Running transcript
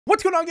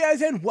What's going on,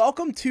 guys, and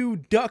welcome to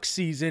Duck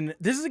Season.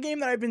 This is a game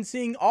that I've been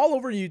seeing all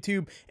over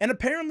YouTube, and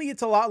apparently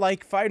it's a lot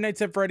like Five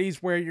Nights at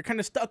Freddy's, where you're kind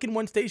of stuck in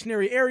one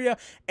stationary area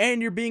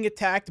and you're being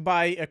attacked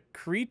by a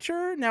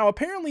creature. Now,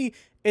 apparently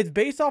it's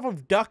based off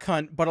of Duck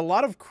Hunt, but a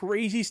lot of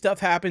crazy stuff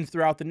happens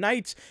throughout the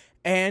nights,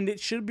 and it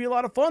should be a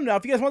lot of fun. Now,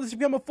 if you guys want this to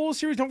become a full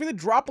series, don't forget to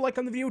drop a like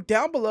on the video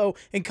down below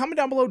and comment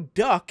down below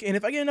Duck. And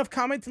if I get enough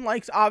comments and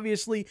likes,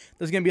 obviously,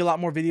 there's going to be a lot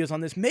more videos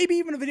on this. Maybe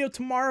even a video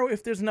tomorrow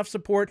if there's enough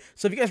support.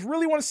 So if you guys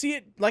really want to see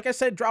it, like I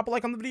said, drop a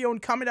like on the video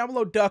and comment down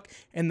below Duck,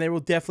 and there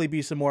will definitely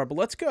be some more. But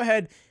let's go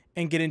ahead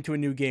and get into a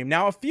new game.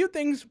 Now, a few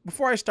things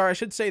before I start. I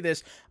should say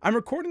this. I'm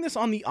recording this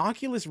on the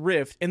Oculus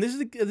Rift, and this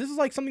is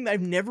like something that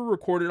I've never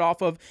recorded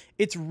off of.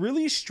 It's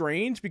really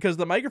strange because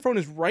the microphone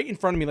is right in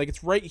front of me, like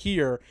it's right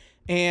here.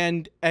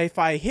 And if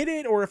I hit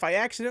it, or if I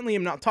accidentally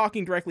am not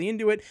talking directly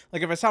into it,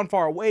 like if I sound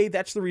far away,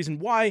 that's the reason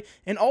why.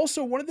 And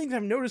also, one of the things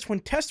I've noticed when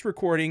test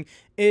recording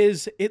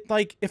is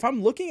if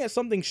I'm looking at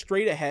something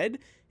straight ahead,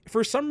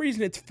 for some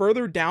reason it's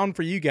further down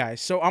for you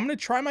guys. So I'm going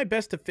to try my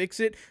best to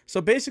fix it.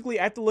 So basically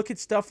I have to look at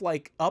stuff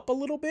like up a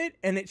little bit,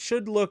 and it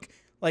should look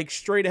like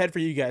straight ahead for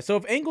you guys. So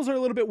if angles are a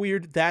little bit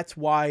weird, that's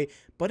why.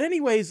 But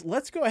anyways,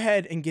 let's go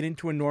ahead and get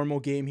into a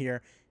normal game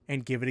here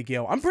and give it a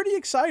go. I'm pretty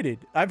excited.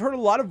 I've heard a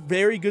lot of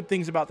very good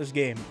things about this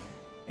game.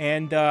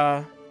 And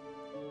I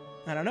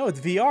don't know, it's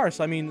VR,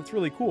 so I mean, it's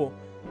really cool.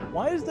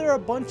 Why is there a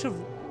bunch of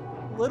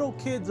little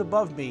kids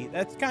above me?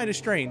 That's kind of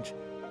strange.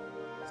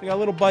 So I got a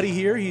little buddy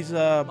here. He's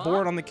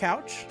bored on the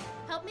couch.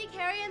 Help me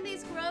carry in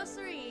these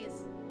groceries.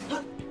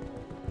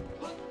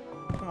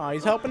 Oh,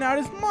 he's helping out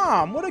his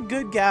mom. What a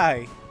good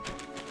guy.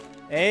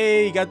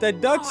 Hey, got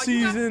that duck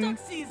season. Duck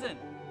season.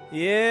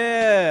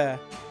 Yeah.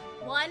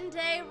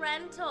 One-day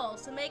rental,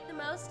 so make the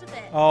most of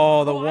it.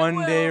 Oh, the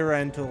one-day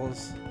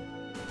rentals.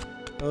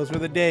 Those were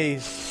the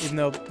days, even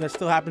though that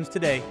still happens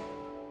today.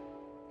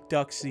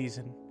 Duck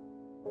season.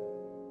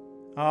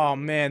 Oh,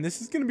 man,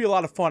 this is going to be a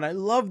lot of fun. I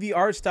love the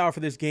art style for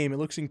this game. It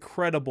looks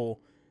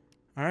incredible.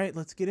 All right,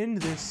 let's get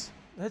into this.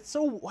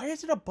 Why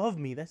is it above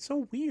me? That's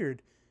so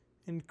weird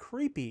and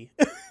creepy.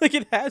 Like,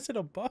 it has it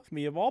above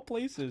me, of all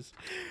places.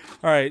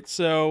 All right,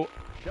 so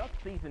Duck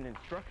season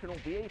instructional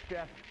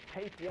VHS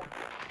tape 1.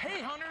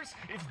 Hey hunters,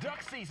 it's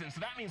duck season, so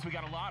that means we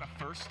got a lot of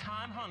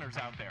first-time hunters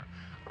out there.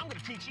 I'm going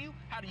to teach you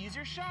how to use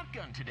your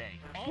shotgun today.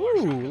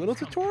 Ooh, little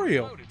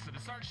tutorial. Loaded, so to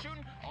start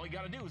shooting, all you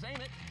got to do is aim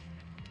it.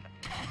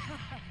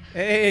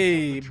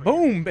 Hey,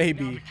 boom,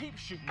 baby. Now to keep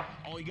shooting,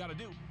 all you got to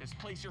do is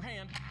place your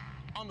hand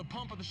on the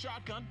pump of the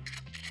shotgun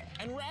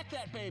and rack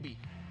that baby.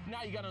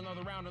 Now you got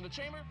another round in the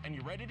chamber and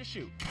you're ready to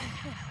shoot.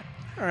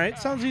 All right,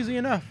 sounds easy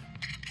enough.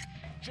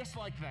 Just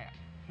like that.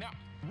 Now,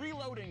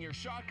 reloading your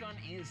shotgun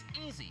is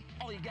easy.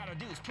 All you gotta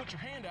do is put your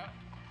hand out,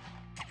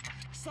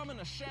 summon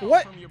a shell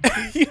What? from your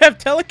You have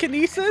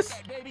telekinesis?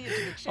 that baby into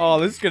the chamber, Oh,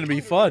 this is gonna be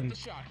load it fun. with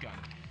the shotgun.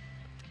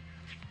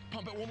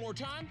 Pump it one more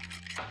time,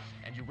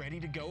 and you're ready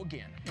to go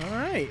again. All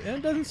right,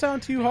 that doesn't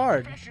sound too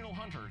hard. Professional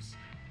hunters,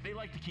 they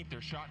like to keep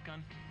their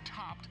shotgun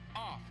topped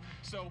off.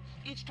 So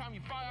each time you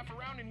fire off a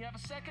round and you have a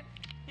second,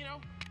 you know,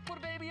 put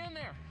a baby in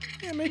there.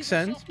 Yeah, makes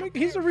sense.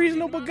 He's a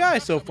reasonable guy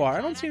so far.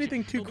 I don't see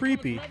anything too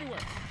creepy.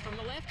 From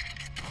the left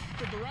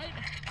to the right.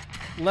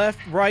 Left,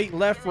 right,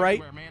 left,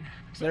 right.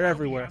 They're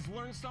everywhere.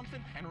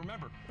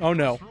 Oh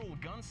no.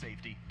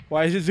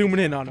 Why is it zooming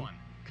in on him?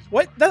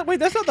 What? Wait,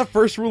 that's not the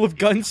first rule of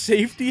gun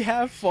safety.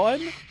 Have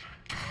fun.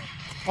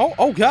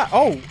 Oh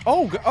god.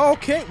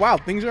 Okay. Wow,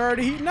 things are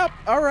already heating up.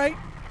 All right.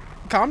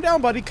 Calm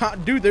down, buddy.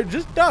 Dude, they're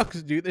just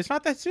ducks, dude. It's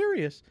not that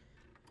serious.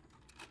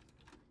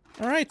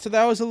 All right, so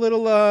that was a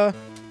little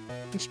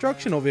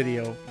instructional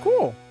video.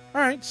 Cool.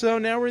 All right, so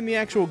now we're in the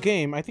actual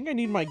game. I think I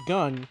need my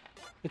gun.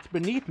 It's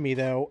beneath me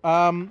though.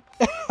 How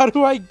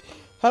do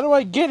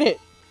I get it?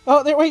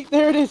 Oh,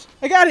 there it is.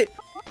 I got it.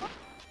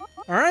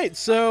 All right,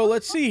 so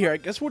let's see here. I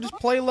guess we'll just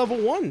play level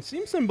 1.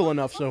 Seems simple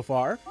enough so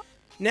far.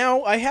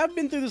 Now, I have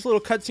been through this little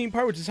cutscene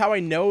part, which is how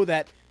I know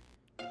that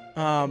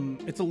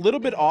it's a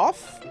little bit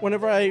off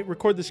whenever I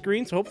record the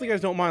screen, so hopefully you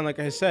guys don't mind, like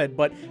I said.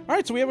 But all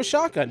right, so we have a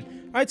shotgun.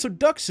 All right, so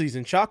duck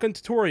season, shotgun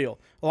tutorial.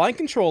 Align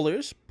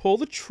controllers, pull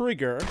the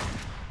trigger.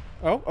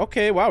 Oh,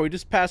 okay, wow, we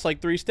just passed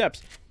like 3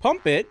 steps.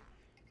 Pump it,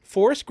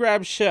 force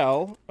grab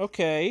shell.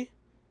 Okay,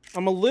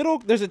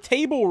 there's a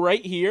table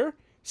right here,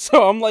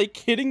 so I'm like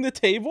hitting the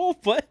table,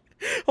 but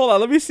hold on,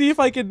 let me see if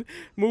I can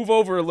move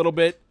over a little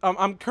bit.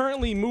 I'm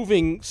currently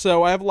moving,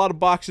 so I have a lot of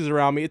boxes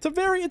around me. It's a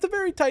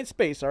very tight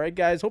space, all right,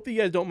 guys? Hopefully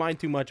you guys don't mind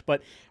too much,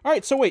 but all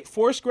right, so wait,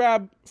 force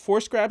grab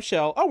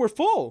shell. Oh, we're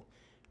full. All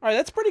right,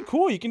 that's pretty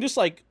cool. You can just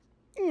like,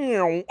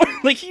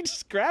 like you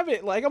just grab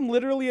it like I'm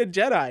literally a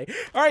Jedi.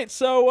 All right,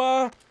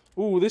 so,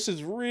 ooh, this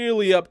is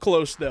really up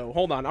close, though.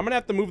 Hold on, I'm gonna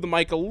have to move the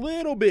mic a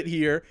little bit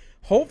here.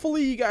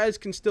 Hopefully you guys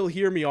can still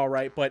hear me all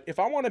right, but if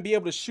I want to be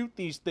able to shoot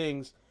these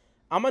things,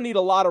 I'm going to need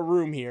a lot of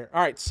room here.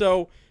 All right,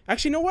 so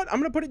actually, you know what? I'm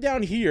going to put it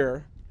down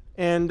here,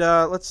 and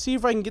let's see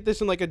if I can get this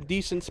in like a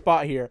decent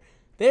spot here.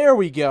 There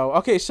we go.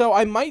 Okay, so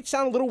I might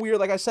sound a little weird.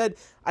 Like I said,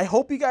 I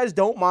hope you guys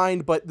don't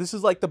mind, but this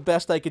is like the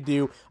best I could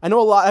do. I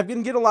know I've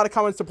been getting a lot of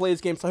comments to play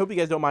this game, so I hope you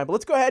guys don't mind. But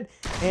let's go ahead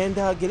and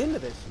get into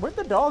this. Where'd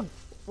the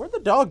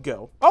dog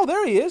go? Oh,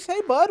 there he is. Hey,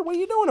 bud, what are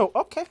you doing? Oh,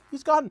 okay,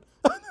 he's gone.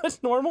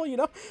 That's normal, you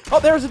know? Oh,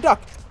 there's a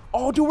duck.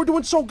 Oh, dude, we're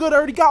doing so good. I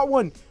already got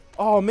one.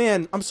 Oh,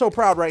 man, I'm so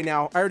proud right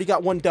now. I already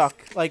got one duck.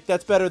 Like,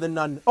 that's better than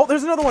none. Oh,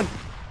 there's another one.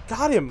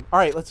 Got him. All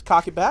right, let's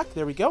cock it back.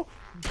 There we go.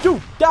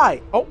 Dude,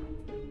 die. Oh.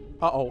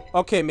 Uh-oh.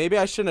 Okay, maybe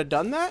I shouldn't have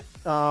done that.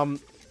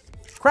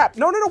 Crap.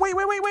 No,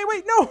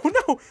 wait.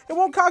 No. It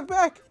won't cock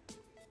back.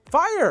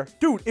 Fire.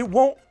 Dude, it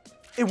won't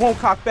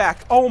cock back.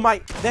 Oh,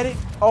 my.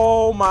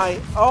 Oh,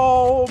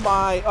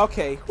 my.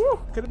 Okay. Whew.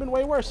 Could have been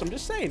way worse. I'm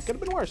just saying. Could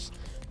have been worse.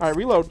 All right,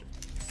 reload.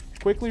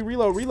 Quickly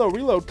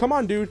reload. Come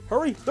on, dude.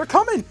 Hurry. They're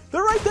coming.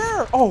 They're right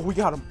there. Oh, we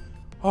got them.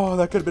 Oh,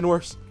 that could have been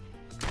worse.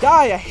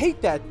 Die. I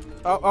hate that.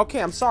 Okay,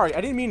 I'm sorry.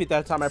 I didn't mean it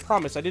that time. I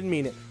promise. I didn't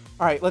mean it.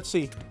 All right, let's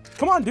see.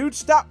 Come on, dude.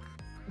 Stop.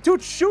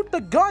 Dude, shoot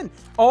the gun.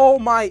 Oh,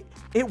 my.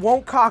 It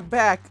won't cock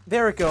back.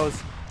 There it goes.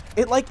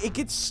 It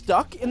gets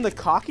stuck in the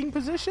cocking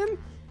position,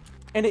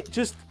 and it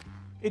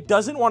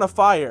doesn't want to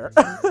fire.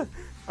 All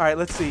right,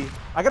 let's see.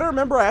 I got to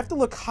remember I have to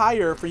look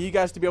higher for you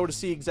guys to be able to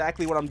see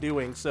exactly what I'm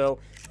doing. So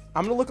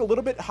I'm going to look a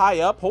little bit high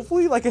up.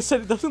 Hopefully, like I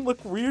said, it doesn't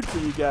look weird for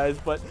you guys,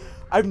 but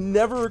I've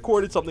never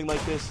recorded something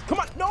like this. Come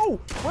on.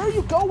 No. Where are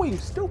you going?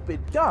 Stupid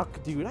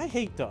duck, dude. I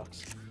hate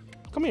ducks.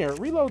 Come here.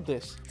 Reload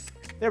this.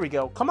 There we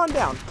go. Come on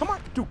down. Come on.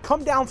 Dude,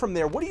 come down from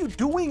there. What are you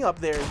doing up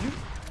there?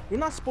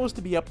 You're not supposed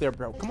to be up there,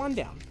 bro. Come on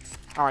down.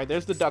 All right,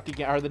 there's the duck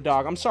again, or the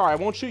dog. I'm sorry. I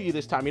won't shoot you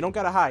this time. You don't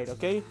got to hide,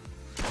 okay?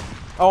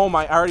 Oh,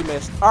 my. I already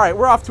missed. All right,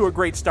 we're off to a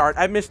great start.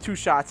 I missed 2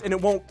 shots, and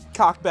it won't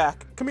cock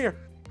back. Come here.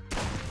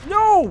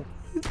 No!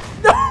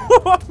 No!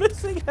 I'm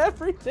missing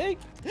everything.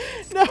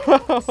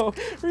 No!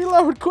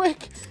 Reload,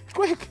 quick.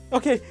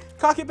 Okay,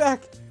 cock it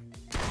back.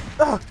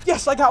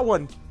 Yes, I got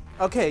one.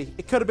 Okay,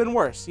 it could have been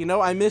worse. You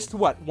know, I missed,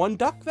 what, 1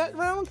 duck that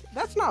round?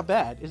 That's not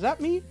bad. Is that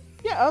me?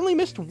 Yeah, I only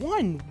missed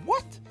 1.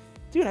 What?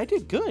 Dude, I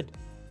did good.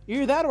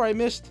 Either that or I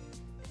missed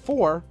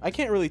 4. I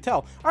can't really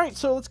tell. All right,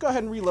 so let's go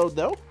ahead and reload,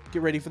 though.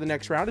 Get ready for the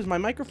next round. Is my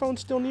microphone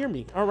still near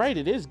me? All right,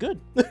 it is.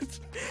 Good.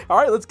 All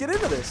right, let's get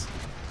into this.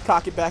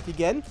 Cock it back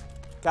again.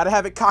 Gotta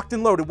have it cocked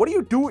and loaded. What are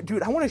you doing?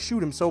 Dude, I want to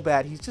shoot him so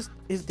bad.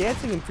 His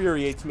dancing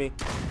infuriates me.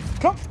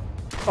 Come.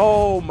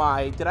 Oh,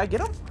 my. Did I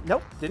get him?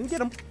 Nope, didn't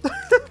get him.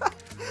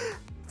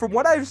 From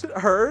what I've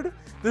heard,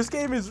 this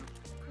game is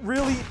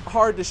really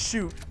hard to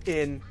shoot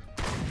in.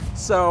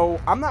 So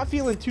I'm not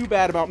feeling too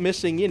bad about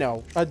missing, you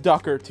know, a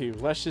duck or 2.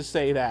 Let's just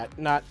say that.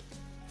 Not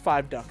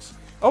 5 ducks.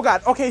 Oh,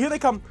 God. Okay, here they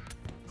come.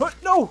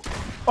 No.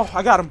 Oh,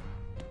 I got him.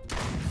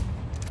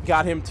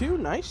 Got him, too.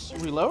 Nice.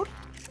 Reload.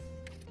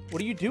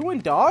 What are you doing,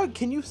 dog?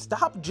 Can you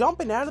stop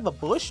jumping out of the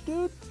bush,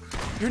 dude?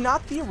 You're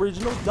not the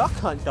original duck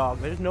hunt dog.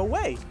 There's no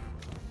way.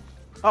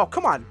 Oh,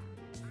 come on.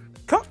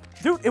 Come.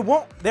 Dude, it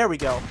won't. There we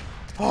go.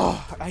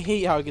 Oh, I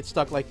hate how it gets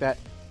stuck like that.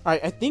 All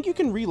right, I think you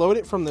can reload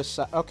it from the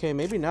side. Okay,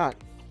 maybe not.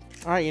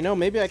 All right, you know,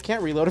 maybe I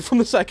can't reload it from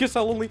the side. I guess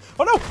I'll only...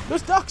 Oh, no!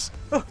 There's ducks!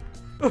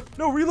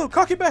 No, reload.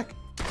 Cock it back.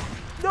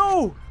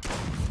 No!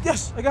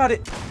 Yes, I got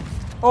it.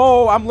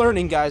 Oh, I'm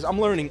learning, guys. I'm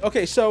learning.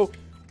 Okay, so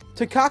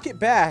to cock it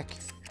back,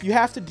 you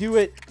have to do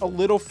it a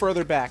little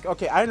further back.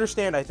 Okay, I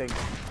understand, I think.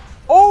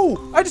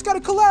 Oh! I just got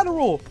a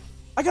collateral!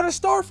 I got a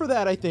star for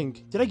that, I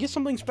think. Did I get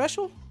something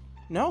special?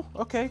 No?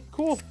 Okay,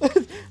 cool.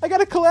 I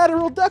got a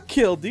collateral duck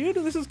kill, dude.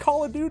 This is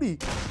Call of Duty.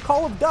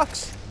 Call of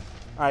Ducks.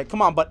 All right,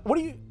 come on, but what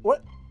are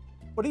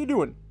you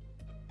doing?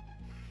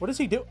 What does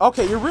he do?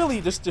 Okay, you're really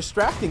just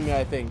distracting me,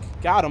 I think.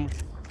 Got him.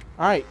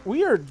 All right,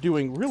 we are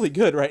doing really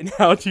good right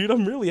now, dude.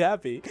 I'm really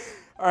happy.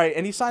 All right,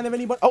 any sign of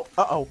anybody? Oh,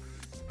 uh-oh.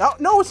 Oh,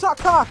 no, it's not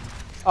cocked.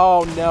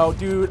 Oh, no,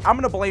 dude. I'm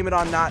going to blame it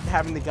on not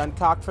having the gun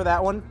cocked for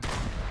that one.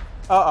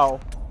 Uh-oh.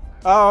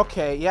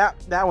 Okay, yeah,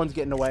 that one's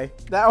getting away.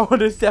 That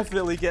one is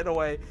definitely getting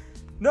away.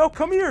 No,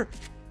 come here.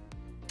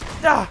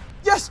 Ah,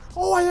 yes.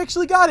 Oh, I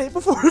actually got it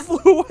before it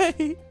flew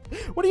away.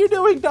 What are you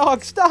doing,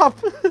 dog? Stop.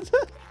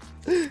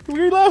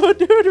 Reload,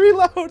 dude.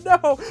 Reload.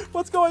 No.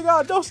 What's going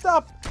on? No,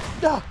 stop.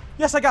 Ah,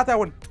 yes, I got that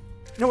one.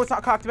 No, it's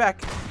not cocked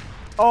back.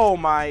 Oh,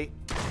 my.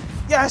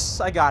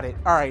 Yes, I got it.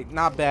 All right,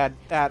 not bad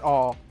at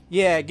all.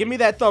 Yeah, give me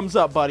that thumbs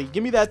up, buddy.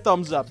 Give me that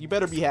thumbs up. You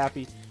better be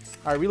happy.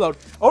 All right, reload.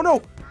 Oh,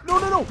 no.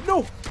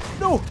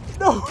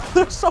 No.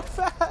 They're so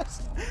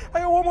fast. I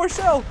got one more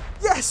shell.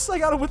 Yes, I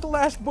got him with the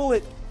last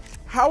bullet.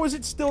 How is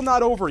it still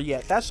not over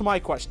yet? That's my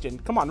question.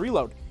 Come on,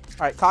 reload.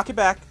 All right, cock it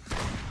back.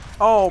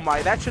 Oh,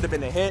 my. That should have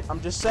been a hit.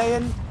 I'm just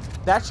saying.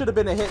 That should have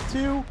been a hit,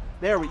 too.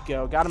 There we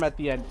go. Got him at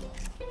the end.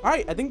 All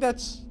right, I think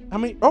that's... How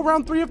many? Oh,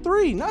 round 3 of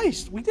 3.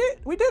 Nice. We did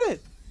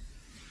it.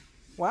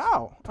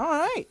 Wow. All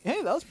right.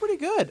 Hey, that was pretty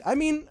good. I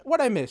mean,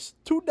 what I missed?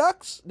 2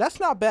 ducks? That's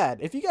not bad.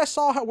 If you guys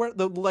saw how where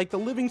the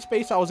living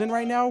space I was in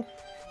right now,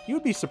 you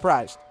would be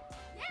surprised.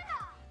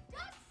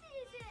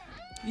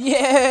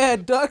 Yeah,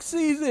 duck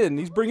season.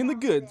 He's bringing the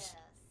goods.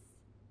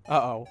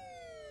 Uh-oh.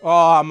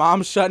 Oh,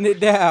 mom's shutting it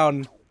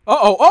down.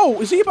 Uh-oh.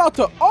 Oh, is he about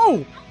to...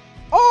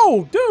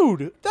 Oh,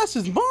 dude. That's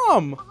his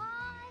mom. Awesome.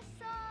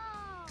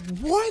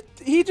 What?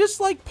 He just,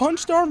 like,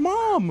 punched our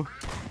mom.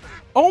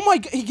 Oh my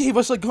god, he gave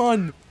us a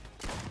gun.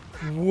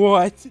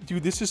 What?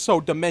 Dude, this is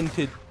so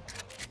demented.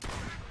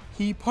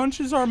 He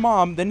punches our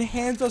mom, then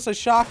hands us a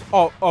shock.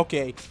 Oh,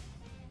 okay.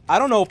 I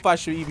don't know if I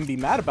should even be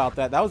mad about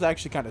that. That was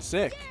actually kind of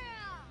sick.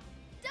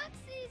 Yeah, duck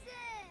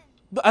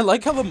season. I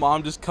like how the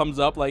mom just comes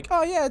up like,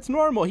 oh yeah, it's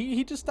normal.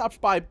 He just stops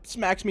by,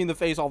 smacks me in the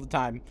face all the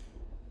time.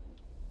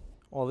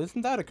 Well,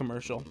 isn't that a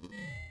commercial?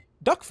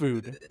 Duck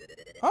food.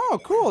 Oh,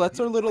 cool. That's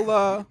our little,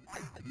 we're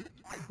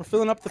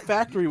filling up the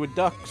factory with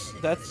ducks.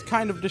 That's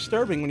kind of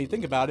disturbing when you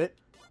think about it.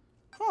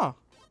 Huh.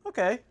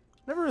 Okay.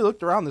 Never really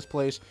looked around this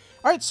place.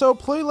 Alright, so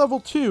play level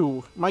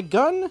 2. My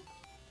gun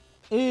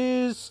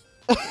is...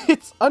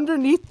 it's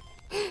underneath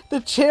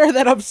the chair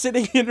that I'm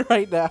sitting in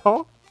right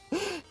now.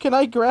 Can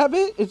I grab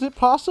it? Is it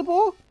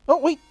possible? Oh,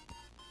 wait.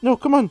 No,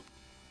 come on.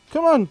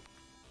 Come on.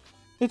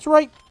 It's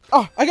right.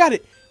 Oh, I got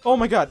it. Oh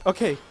my god.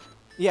 Okay.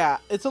 Yeah,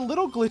 it's a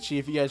little glitchy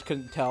if you guys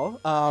couldn't tell.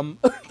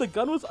 The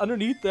gun was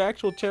underneath the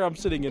actual chair I'm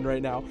sitting in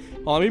right now.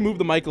 Well, let me move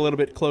the mic a little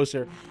bit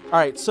closer. All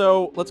right,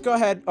 so let's go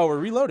ahead. Oh, we're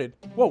reloaded.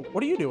 Whoa,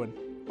 what are you doing?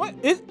 What?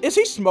 Is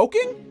he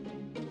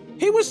smoking?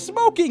 He was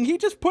smoking. He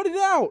just put it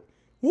out.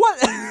 What?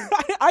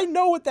 I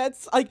know what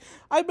that's like.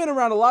 I've been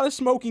around a lot of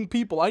smoking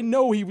people. I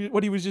know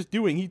what he was just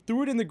doing. He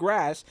threw it in the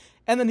grass,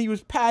 and then he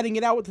was patting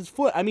it out with his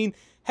foot. I mean,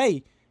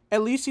 hey,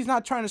 at least he's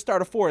not trying to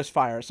start a forest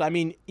fire. So, I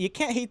mean, you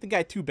can't hate the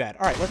guy too bad.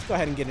 All right, let's go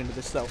ahead and get into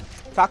this, though.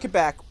 Cock it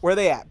back. Where are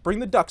they at? Bring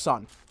the ducks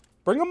on.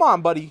 Bring them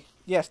on, buddy.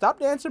 Yeah, stop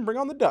dancing. Bring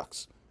on the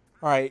ducks.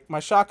 All right, my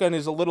shotgun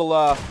is a little,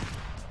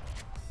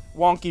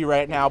 wonky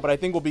right now, but I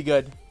think we'll be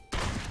good.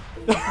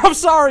 I'm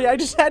sorry. I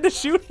just had to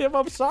shoot him.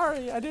 I'm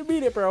sorry. I didn't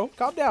mean it, bro.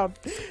 Calm down.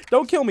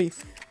 Don't kill me.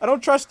 I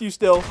don't trust you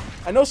still.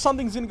 I know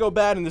something's going to go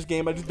bad in this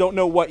game. I just don't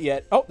know what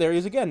yet. Oh, there he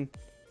is again.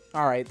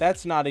 All right,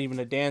 that's not even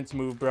a dance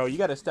move, bro. You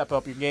got to step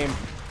up your game.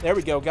 There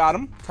we go. Got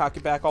him. Cock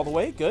it back all the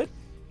way. Good.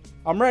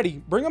 I'm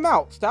ready. Bring him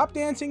out. Stop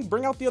dancing.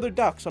 Bring out the other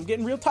ducks. I'm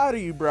getting real tired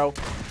of you, bro.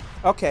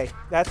 Okay,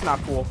 that's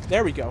not cool.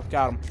 There we go.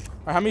 Got him.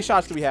 All right, how many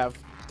shots do we have?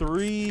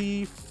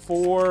 3,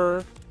 4.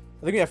 I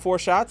think we have 4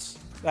 shots.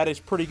 That is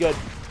pretty good.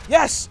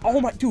 Yes! Oh,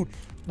 my... Dude,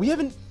 we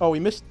haven't... Oh, we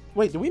missed...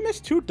 Wait, did we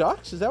miss 2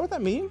 ducks? Is that what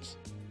that means?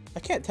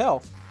 I can't tell.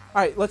 All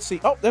right, let's see.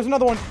 Oh, there's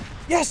another one.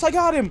 Yes, I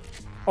got him!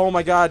 Oh,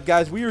 my God,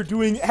 guys. We are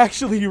doing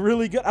actually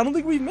really good. I don't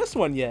think we've missed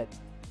one yet.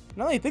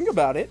 Now that you think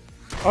about it.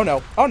 Oh,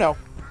 no. Oh, no.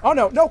 Oh,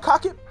 no. No,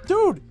 cock it.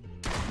 Dude!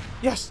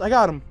 Yes, I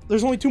got him.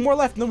 There's only 2 more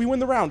left, and then we win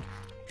the round.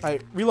 All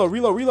right, reload,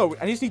 reload, reload.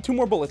 I just need 2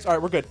 more bullets. All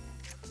right, we're good.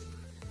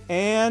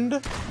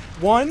 And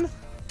 1.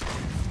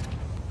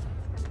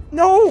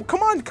 No,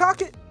 come on,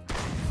 cock it.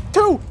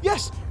 2.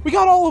 Yes, we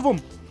got all of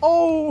them.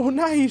 Oh,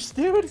 nice,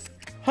 dude.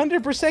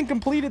 100%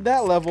 completed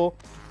that level.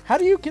 How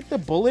do you get the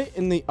bullet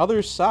in the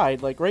other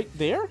side? Like right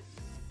there?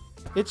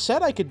 It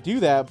said I could do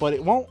that, but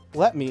it won't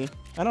let me.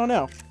 I don't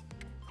know.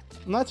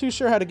 I'm not too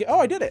sure how to get... Oh,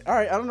 I did it. All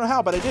right, I don't know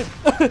how, but I did.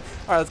 All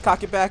right, let's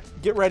cock it back.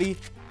 Get ready.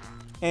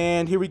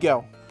 And here we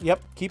go.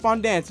 Yep, keep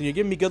on dancing. You're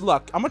giving me good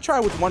luck. I'm going to try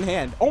with 1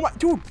 hand. Oh, my...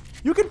 Dude,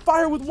 you can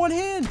fire with 1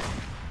 hand.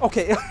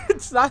 Okay,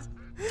 it's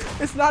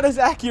not as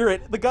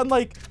accurate. The gun,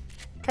 like,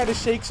 kind of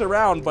shakes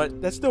around,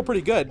 but that's still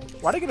pretty good.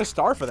 Why'd I get a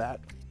star for that?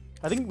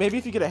 I think maybe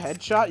if you get a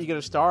headshot, you get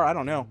a star. I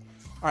don't know.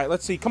 All right,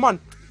 let's see. Come on.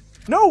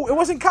 No, it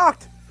wasn't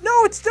cocked.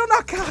 No, it's still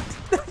not cocked.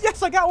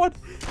 Yes, I got one.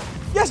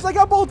 Yes, I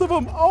got both of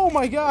them. Oh,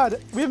 my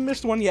God. We haven't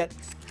missed one yet.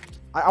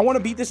 I want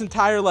to beat this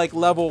entire, like,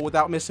 level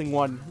without missing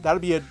one. That'll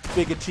be a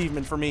big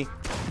achievement for me.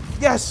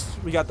 Yes,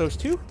 we got those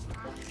 2.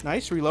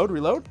 Nice. Reload,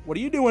 reload. What are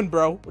you doing,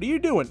 bro? What are you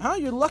doing? Huh?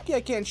 You're lucky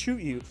I can't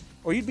shoot you,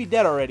 or you'd be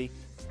dead already.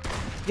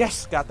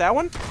 Yes, got that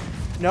one.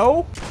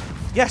 No.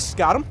 Yes,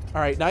 got him.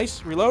 All right,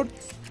 nice. Reload.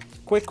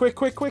 Quick, quick,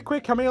 quick, quick,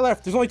 quick. How many are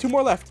left? There's only 2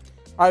 more left.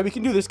 All right, we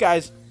can do this,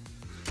 guys.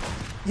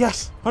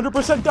 Yes,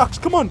 100% ducks.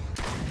 Come on.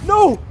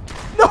 No.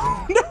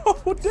 No,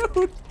 no,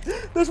 dude.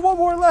 There's 1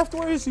 more left.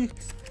 Where is he?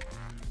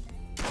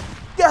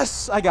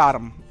 Yes, I got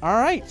him. All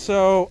right,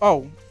 so,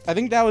 oh, I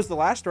think that was the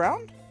last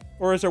round?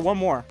 Or is there 1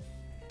 more?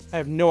 I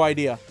have no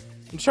idea.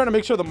 I'm just trying to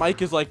make sure the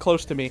mic is, like,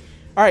 close to me.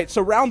 All right,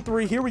 so round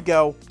 3, here we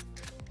go.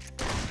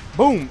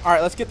 Boom. All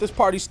right, let's get this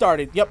party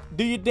started. Yep,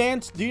 do your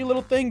dance, do your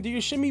little thing, do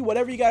your shimmy,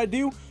 whatever you got to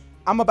do.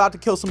 I'm about to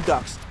kill some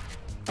ducks.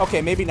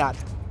 Okay, maybe not.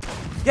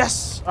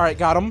 Yes. All right,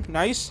 got him.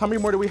 Nice. How many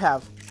more do we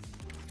have?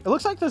 It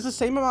looks like there's the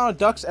same amount of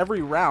ducks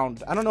every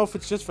round. I don't know if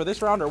it's just for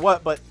this round or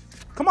what, but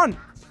come on.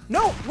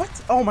 No, what?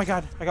 Oh my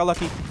God, I got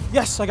lucky.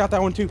 Yes, I got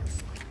that one too.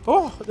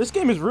 Oh, this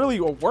game is really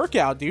a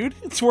workout, dude.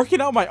 It's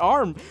working out my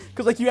arm.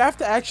 Because, like, you have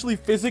to actually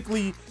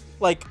physically,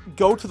 like,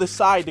 go to the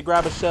side to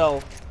grab a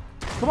shell.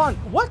 Come on.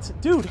 What?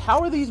 Dude, how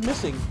are these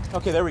missing?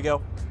 Okay, there we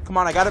go. Come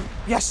on, I got him.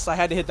 Yes, I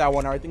had to hit that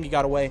one. All right, I think he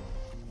got away.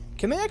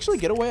 Can they actually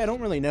get away? I don't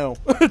really know.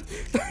 Can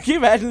you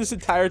imagine this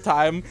entire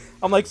time?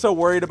 I'm, like, so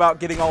worried about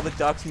getting all the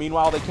ducks.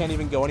 Meanwhile, they can't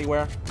even go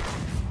anywhere.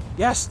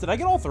 Yes, did I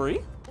get all 3?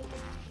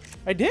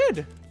 I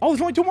did. Oh,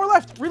 there's only 2 more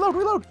left. Reload,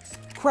 reload.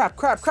 Crap,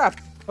 crap,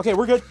 crap. Okay,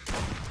 we're good.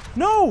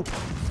 No!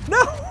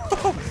 No!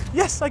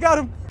 Yes, I got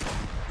him.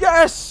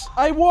 Yes!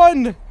 I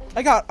won!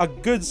 I got a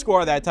good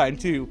score that time,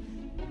 too.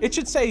 It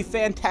should say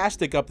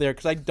fantastic up there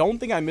because I don't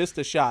think I missed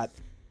a shot.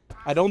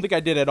 I don't think I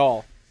did at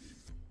all.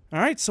 All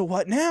right, so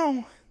what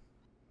now?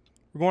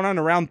 We're going on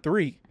to round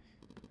 3.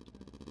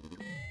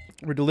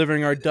 We're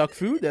delivering our duck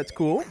food. That's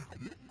cool.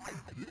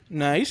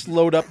 Nice.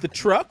 Load up the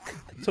truck.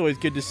 It's always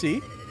good to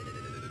see.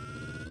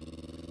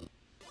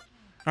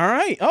 All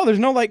right. Oh, there's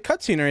no, like,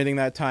 cutscene or anything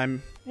that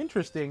time.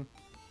 Interesting.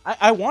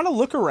 I want to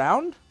look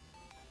around.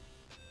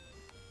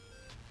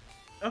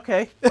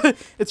 Okay.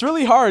 It's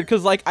really hard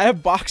because, like, I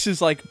have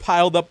boxes, like,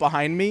 piled up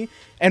behind me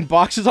and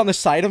boxes on the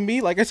side of me.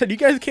 Like I said, you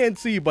guys can't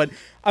see, but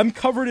I'm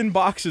covered in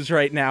boxes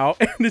right now.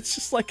 And it's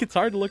just, like, it's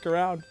hard to look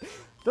around.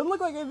 Doesn't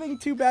look like anything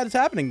too bad is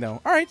happening,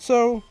 though. All right,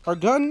 so our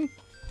gun.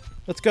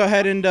 Let's go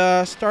ahead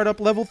and start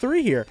up level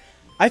 3 here.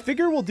 I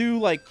figure we'll do,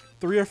 like,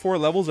 3 or 4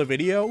 levels of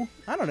video.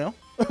 I don't know.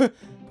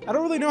 I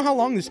don't really know how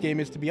long this game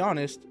is, to be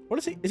honest. What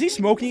is he? Is he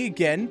smoking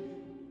again?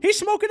 He's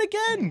smoking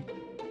again!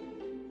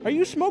 Are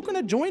you smoking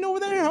a joint over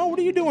there? Huh? What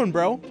are you doing,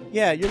 bro?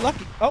 Yeah, you're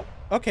lucky. Oh,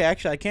 okay,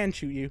 actually, I can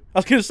shoot you. I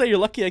was gonna say you're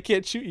lucky I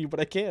can't shoot you,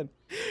 but I can.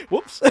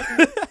 Whoops. All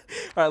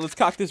right, let's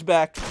cock this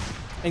back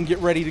and get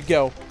ready to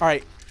go. All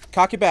right,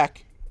 cock it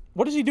back.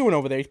 What is he doing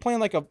over there? He's playing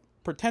like a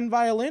pretend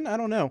violin? I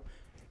don't know. All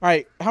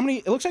right, how many?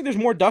 It looks like there's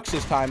more ducks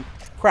this time.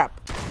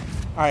 Crap.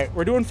 All right,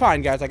 we're doing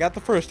fine, guys. I got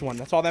the first one.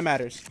 That's all that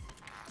matters.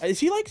 Is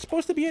he, like,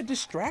 supposed to be a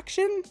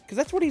distraction? Because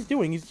that's what he's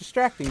doing. He's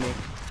distracting me.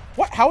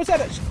 What? How is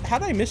that? How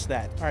did I miss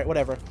that? All right,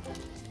 whatever.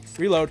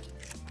 Reload.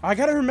 I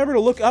gotta remember to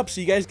look up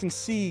so you guys can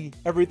see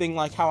everything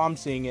like how I'm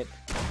seeing it.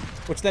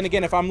 Which then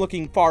again, if I'm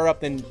looking far up,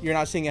 then you're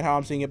not seeing it how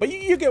I'm seeing it. But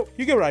you get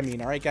what I mean,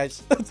 all right,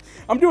 guys?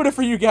 I'm doing it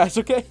for you guys,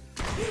 okay?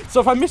 So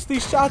if I miss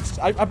these shots,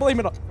 I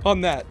blame it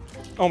on that.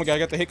 Oh my god, I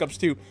got the hiccups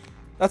too.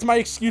 That's my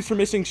excuse for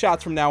missing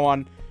shots from now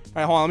on. All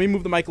right, hold on. Let me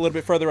move the mic a little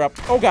bit further up.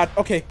 Oh, God.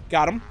 Okay,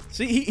 got him.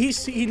 See,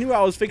 he knew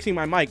I was fixing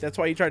my mic. That's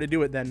why he tried to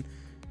do it then.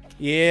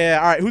 Yeah.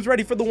 All right, who's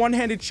ready for the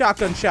one-handed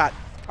shotgun shot?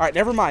 All right,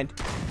 never mind.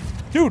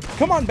 Dude,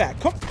 come on back.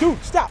 Come,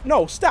 dude, stop.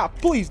 No, stop.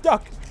 Please,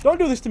 duck. Don't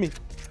do this to me.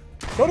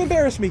 Don't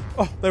embarrass me.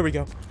 Oh, there we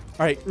go. All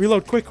right,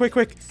 reload. Quick, quick,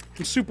 quick.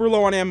 I'm super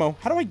low on ammo.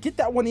 How do I get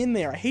that one in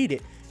there? I hate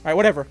it. All right,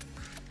 whatever.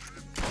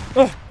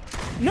 Ugh.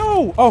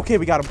 No. Okay,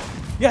 we got him.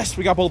 Yes,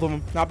 we got both of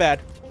them. Not bad.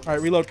 All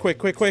right, reload. Quick,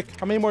 quick, quick.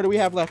 How many more do we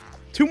have left?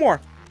 2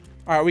 more.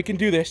 All right, we can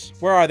do this.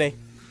 Where are they?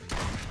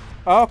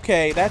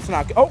 Okay, that's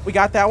not... Oh, we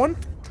got that one.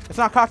 It's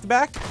not cocked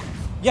back.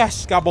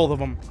 Yes, got both of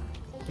them.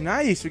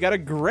 Nice. We got a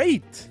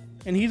great.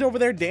 And he's over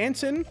there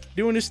dancing,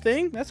 doing his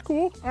thing. That's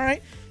cool. All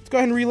right, let's go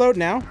ahead and reload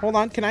now. Hold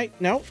on. Can I?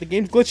 No, the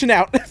game's glitching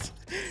out.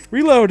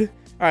 Reload. All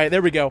right,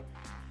 there we go.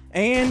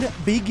 And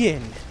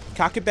begin.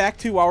 Cock it back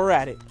too while we're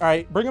at it. All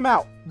right, bring them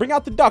out. Bring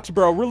out the ducks,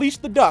 bro. Release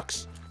the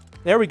ducks.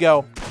 There we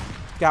go.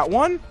 Got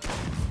 1.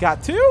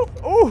 Got 2.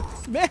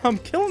 Oh, man, I'm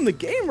killing the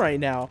game right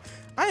now.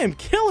 I am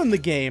killing the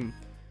game.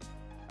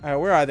 All right,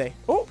 where are they?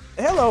 Oh,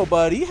 hello,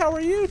 buddy. How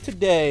are you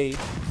today?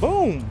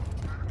 Boom.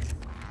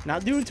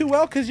 Not doing too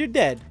well because you're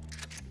dead.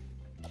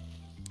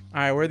 All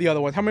right, where are the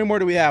other ones? How many more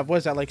do we have? What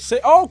is that, like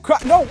 6? Oh,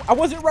 crap. No, I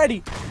wasn't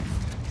ready.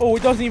 Oh,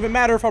 it doesn't even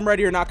matter if I'm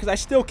ready or not because I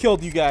still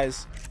killed you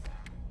guys.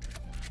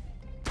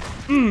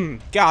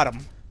 Got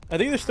him. I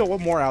think there's still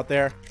 1 more out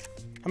there.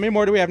 How many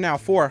more do we have now?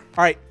 4.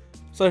 All right.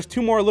 So there's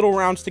 2 more little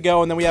rounds to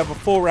go, and then we have a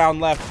full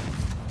round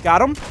left.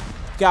 Got him.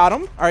 Got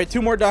him. All right,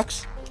 2 more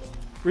ducks.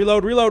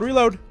 Reload, reload,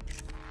 reload.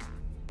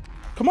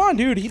 Come on,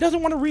 dude. He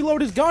doesn't want to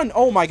reload his gun.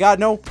 Oh, my God,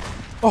 no.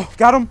 Oh,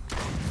 got him.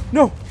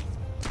 No.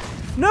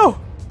 No.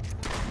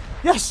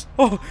 Yes.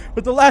 Oh,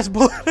 with the last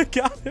bullet, I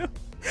got him.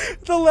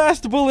 The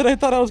last bullet, I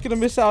thought I was going to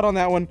miss out on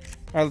that one.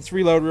 All right, let's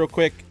reload real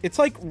quick. It's,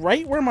 like,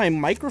 right where my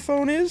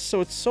microphone is,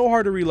 so it's so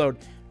hard to reload.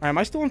 All right, am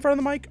I still in front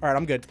of the mic? All right,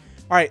 I'm good.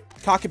 All right,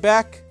 cock it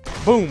back.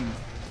 Boom.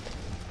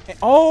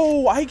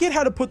 Oh, I get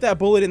how to put that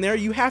bullet in there.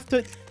 You have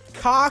to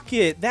cock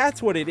it.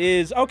 That's what it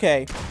is.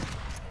 Okay.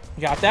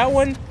 Got that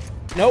one.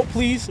 No,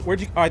 please. Where'd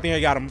you... Oh, I think I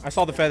got him. I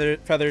saw the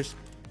feathers.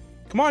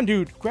 Come on,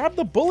 dude. Grab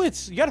the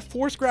bullets. You got to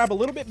force grab a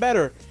little bit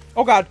better.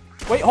 Oh, God.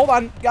 Wait, hold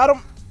on. Got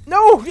him.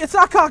 No, it's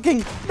not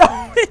cocking.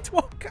 No, it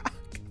won't cock.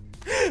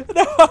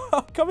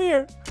 No, come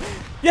here.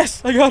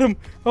 Yes, I got him.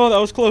 Oh, that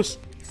was close.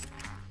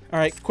 All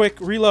right, quick.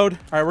 Reload.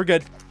 All right, we're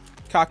good.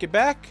 Cock it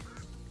back.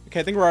 Okay,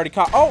 I think we're already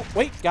cocked. Oh,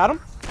 wait. Got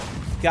him.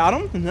 Got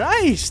him.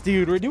 Nice,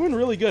 dude. We're doing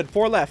really good.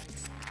 4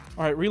 left.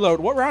 All right, reload.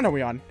 What round are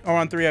we on? Oh, we're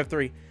on 3. I have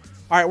 3.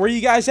 All right, where are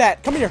you guys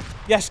at? Come here.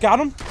 Yes, got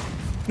him.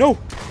 No,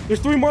 there's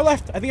 3 more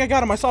left. I think I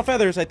got him. I saw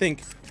feathers, I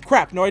think.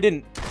 Crap. No, I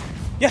didn't.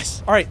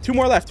 Yes. All right, 2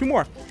 more left. 2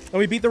 more. Then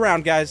we beat the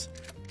round, guys.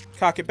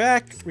 Cock it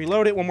back.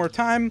 Reload it 1 more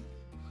time.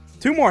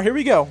 2 more. Here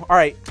we go. All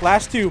right,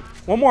 last 2.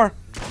 1 more.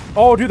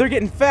 Oh, dude, they're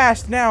getting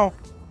fast now.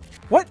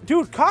 What?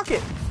 Dude, cock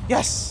it.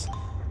 Yes.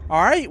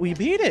 All right, we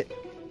beat it.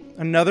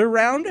 Another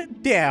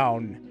round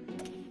down.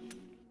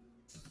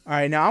 All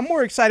right, now I'm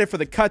more excited for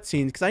the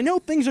cutscenes because I know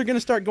things are going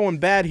to start going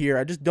bad here.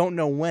 I just don't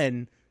know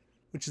when,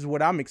 which is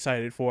what I'm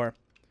excited for.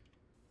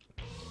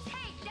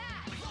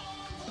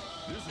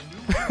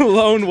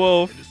 Lone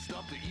Wolf.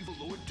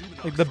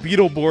 Like the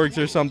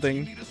Beetleborgs or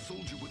something.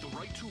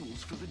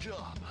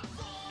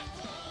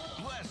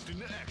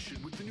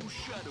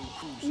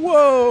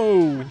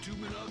 Whoa!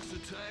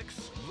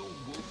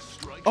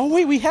 Oh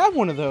wait, we have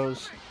one of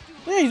those.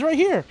 Yeah, he's right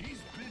here.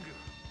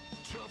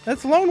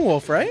 That's Lone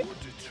Wolf, right?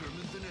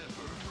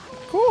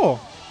 Cool.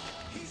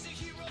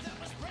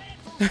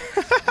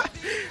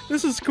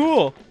 This is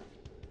cool.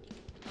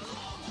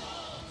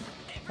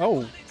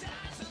 Oh.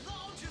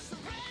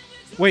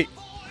 Wait.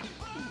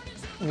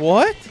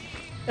 What?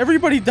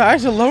 Everybody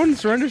dies alone and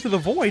surrenders to the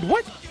void.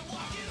 What?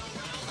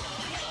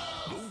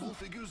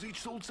 Figures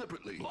each sold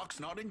separately. Locks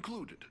not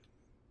included.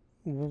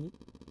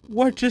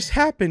 What just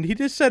happened? He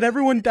just said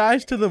everyone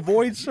dies to the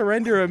void,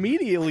 surrender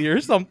immediately or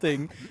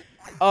something.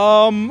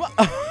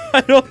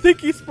 I don't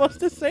think he's supposed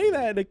to say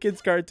that in a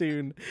kid's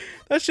cartoon.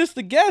 That's just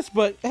a guess,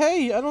 but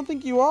hey, I don't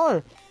think you are.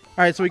 All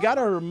right, so we got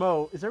our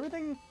remote. Is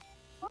everything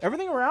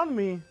around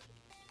me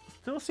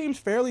still seems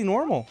fairly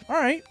normal? All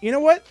right, you know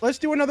what? Let's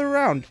do another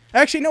round.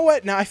 Actually, you know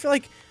what? Now I feel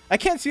like I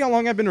can't see how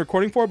long I've been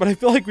recording for, but I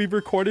feel like we've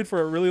recorded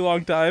for a really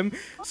long time.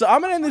 So I'm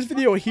going to end this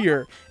video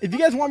here. If you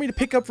guys want me to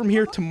pick up from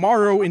here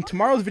tomorrow, in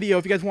tomorrow's video,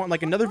 if you guys want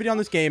like another video on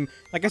this game,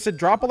 like I said,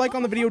 drop a like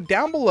on the video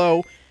down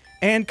below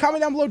and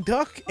comment down below,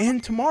 Duck.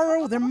 And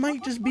tomorrow there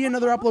might just be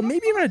another upload,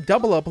 maybe even a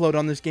double upload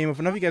on this game if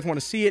enough of you guys want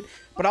to see it.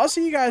 But I'll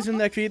see you guys in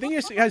the next video. Thank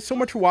you guys so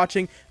much for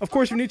watching. Of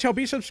course, if you're new to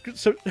the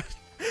channel,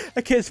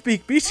 I can't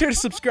speak. Be sure to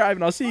subscribe,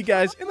 and I'll see you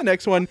guys in the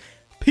next one.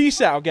 Peace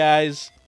out, guys.